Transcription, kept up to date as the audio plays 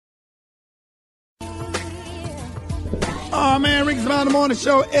Oh, man, Rickey Smiley Morning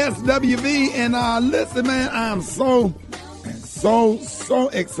Show, SWV. And listen, man, I'm so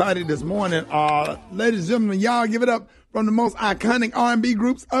excited this morning. Ladies and gentlemen, y'all give it up from the most iconic R&B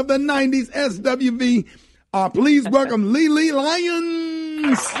groups of the 90s, SWV. Please welcome LeLee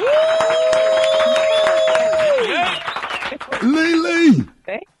Lyons. LeLee.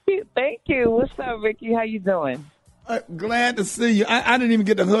 Thank you. What's up, Rickey? How you doing? Glad to see you. I didn't even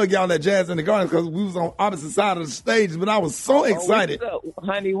get to hug y'all at Jazz in the Garden because we was on opposite side of the stage, but I was so excited.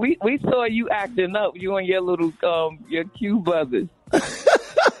 Honey, we saw you acting up, you and your little, your Q brothers.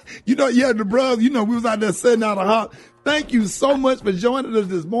 The brothers, we was out there setting out a hop. Thank you so much for joining us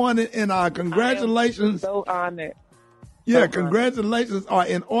this morning, and congratulations. I am so honored. Yeah, congratulations are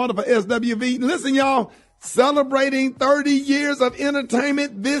in order for SWV. Listen, y'all. Celebrating 30 years of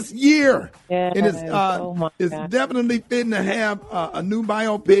entertainment this year. Yes. And it's definitely fitting to have a new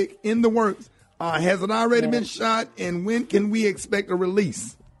biopic in the works. Has it already been shot, and when can we expect a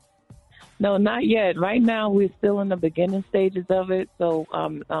release? No, not yet. Right now, we're still in the beginning stages of it. So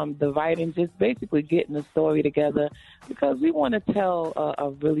the writing, just basically getting the story together because we want to tell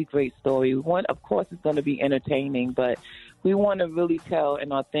a really great story. Of course, it's going to be entertaining, but we want to really tell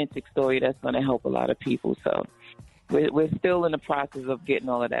an authentic story that's going to help a lot of people. So we're still in the process of getting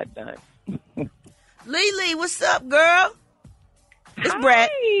all of that done. LeLee, what's up, girl? It's Hi. Brett.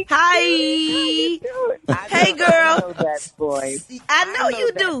 Hi. How you doing? Hey, girl. I know that voice. I know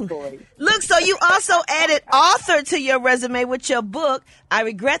you do. Voice. Look, so you also added author to your resume with your book, I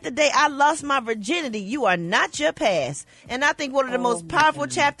Regret the Day I Lost My Virginity. You are not your past. And I think one of the most powerful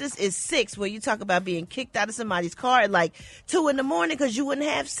chapters is 6, where you talk about being kicked out of somebody's car at like 2 a.m. because you wouldn't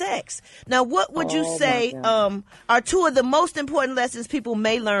have sex. Now, what would you say are 2 of the most important lessons people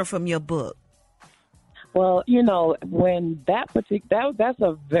may learn from your book? Well, when that's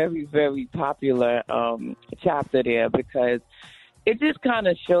a very, very popular chapter there because it just kind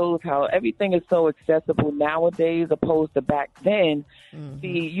of shows how everything is so accessible nowadays opposed to back then. Mm-hmm.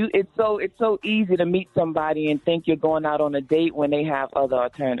 See, it's so easy to meet somebody and think you're going out on a date when they have other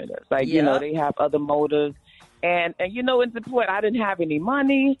alternatives. Like, they have other motives. And it's important. I didn't have any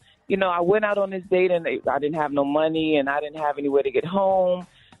money. I went out on this date and I didn't have no money and I didn't have anywhere to get home.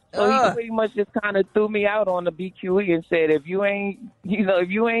 So he pretty much just kind of threw me out on the BQE and said, if you ain't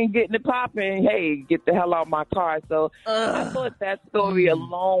getting it popping, hey, get the hell out of my car. So I thought that story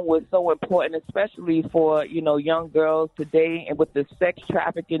alone was so important, especially for, young girls today and with the sex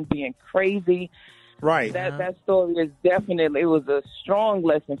trafficking being crazy. Right. That story is definitely, it was a strong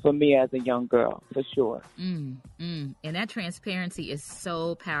lesson for me as a young girl, for sure. And that transparency is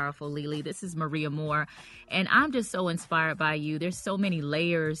so powerful, LeLee. This is Maria Moore, and I'm just so inspired by you. There's so many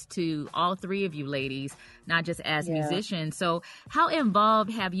layers to all 3 of you ladies, not just as musicians. So how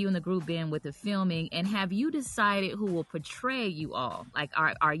involved have you and the group been with the filming, and have you decided who will portray you all? Like,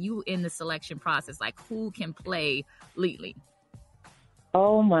 are you in the selection process? Like, who can play LeLee?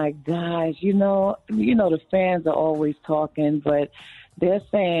 Oh my gosh! The fans are always talking, but they're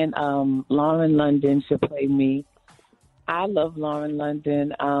saying Lauren London should play me. I love Lauren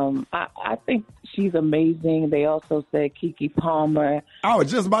London. I think she's amazing. They also said Keke Palmer. I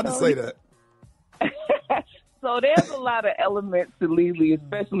was just about to say that. So there's a lot of elements to LeLee,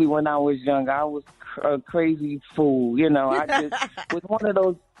 especially when I was young. I was a crazy fool. I just was one of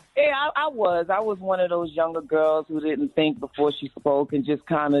those. Yeah, I was one of those younger girls who didn't think before she spoke and just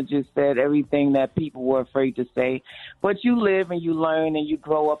kind of just said everything that people were afraid to say. But you live and you learn and you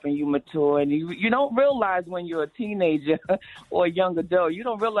grow up and you mature and you don't realize when you're a teenager or a young adult, you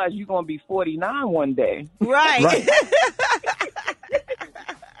don't realize you're going to be 49 one day. Right.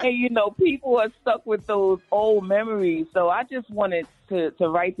 And, people are stuck with those old memories. So I just wanted to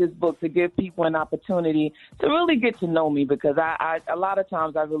write this book to give people an opportunity to really get to know me because I a lot of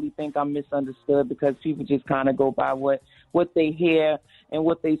times I really think I'm misunderstood because people just kind of go by what they hear and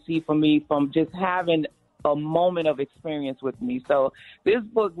what they see from me from just having a moment of experience with me. So this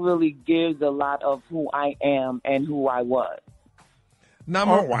book really gives a lot of who I am and who I was. Now,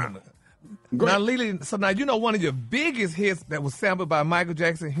 Now, LeLee, so now one of your biggest hits that was sampled by Michael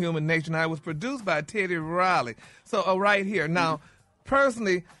Jackson, Human Nature, now it was produced by Teddy Riley. So right here. Now,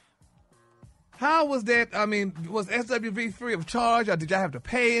 personally, how was that? I mean, was SWV free of charge or did y'all have to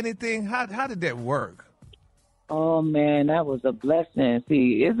pay anything? How did that work? Oh, man, that was a blessing.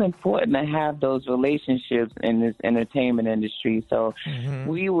 See, it's important to have those relationships in this entertainment industry. So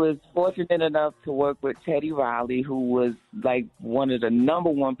we was fortunate enough to work with Teddy Riley, who was like one of the number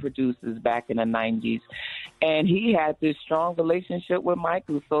 1 producers back in the 90s. And he had this strong relationship with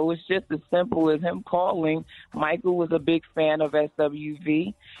Michael. So it's just as simple as him calling. Michael was a big fan of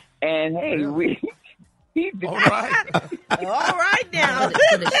SWV. And, hey, He did. All right. All right now.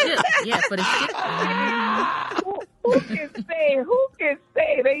 For the ship. Yeah, for the ship. Who can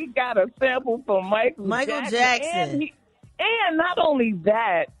say they got a sample from Michael Jackson? And not only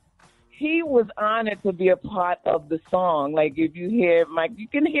that, he was honored to be a part of the song. Like, if you hear Mike, you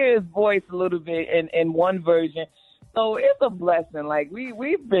can hear his voice a little bit in one version. So it's a blessing. Like,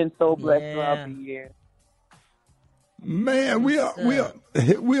 we've been so blessed throughout the year. Man, we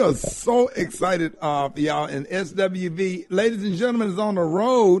are so excited for y'all. And SWV, ladies and gentlemen, is on the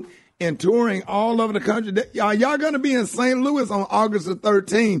road and touring all over the country. Y'all going to be in St. Louis on August the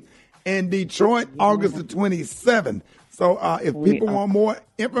 13th and Detroit August the 27th. So if people want more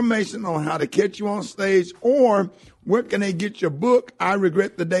information on how to catch you on stage or where can they get your book, I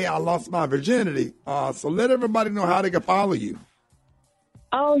Regret the Day I Lost My Virginity. So let everybody know how they can follow you.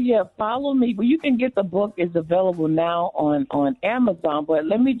 Oh, yeah, follow me. Well, you can get the book. It's available now on Amazon. But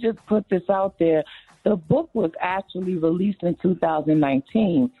let me just put this out there. The book was actually released in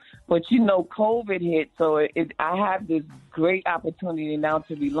 2019. But, COVID hit, so I have this great opportunity now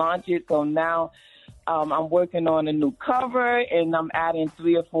to relaunch it. So now I'm working on a new cover, and I'm adding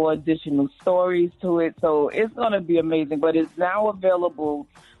 3 or 4 additional stories to it. So it's going to be amazing. But it's now available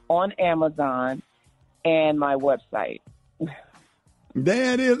on Amazon and my website.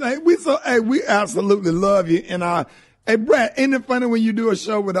 There it is. We absolutely love you. And hey, Brad, ain't it funny when you do a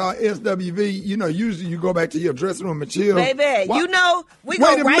show with our SWV? Usually you go back to your dressing room and chill. Baby, we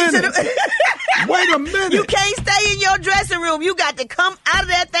go right to the. Wait a minute. You can't stay in your dressing room. You got to come out of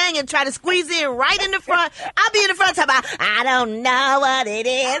that thing and try to squeeze in right in the front. I'll be in the front talking about, I don't know what it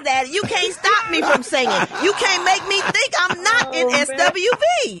is that you can't stop me from singing. You can't make me think I'm not in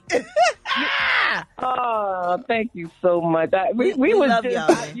SWV. Oh, thank you so much. We was love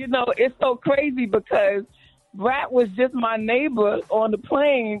just, y'all. It's so crazy because Brat was just my neighbor on the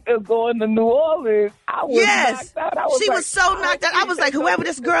plane going to New Orleans. I was knocked out. She was so knocked out. I was like, whoever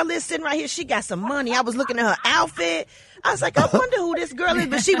this girl is sitting right here, she got some money. I was looking at her outfit. I was like, I wonder who this girl is.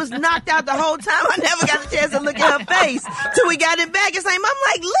 But she was knocked out the whole time. I never got a chance to look at her face till we got it back. And I'm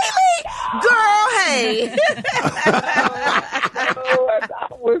like, LeLee, girl, hey. I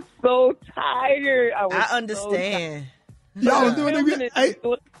was so tired. I understand. Y'all are doing it.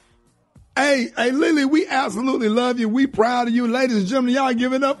 Hey, LeLee, we absolutely love you. We proud of you. Ladies and gentlemen, y'all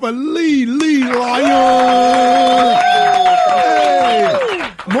give it up for LeLee Lyons.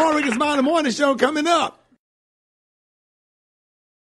 Hey. More Rickey Smiley Morning Show coming up.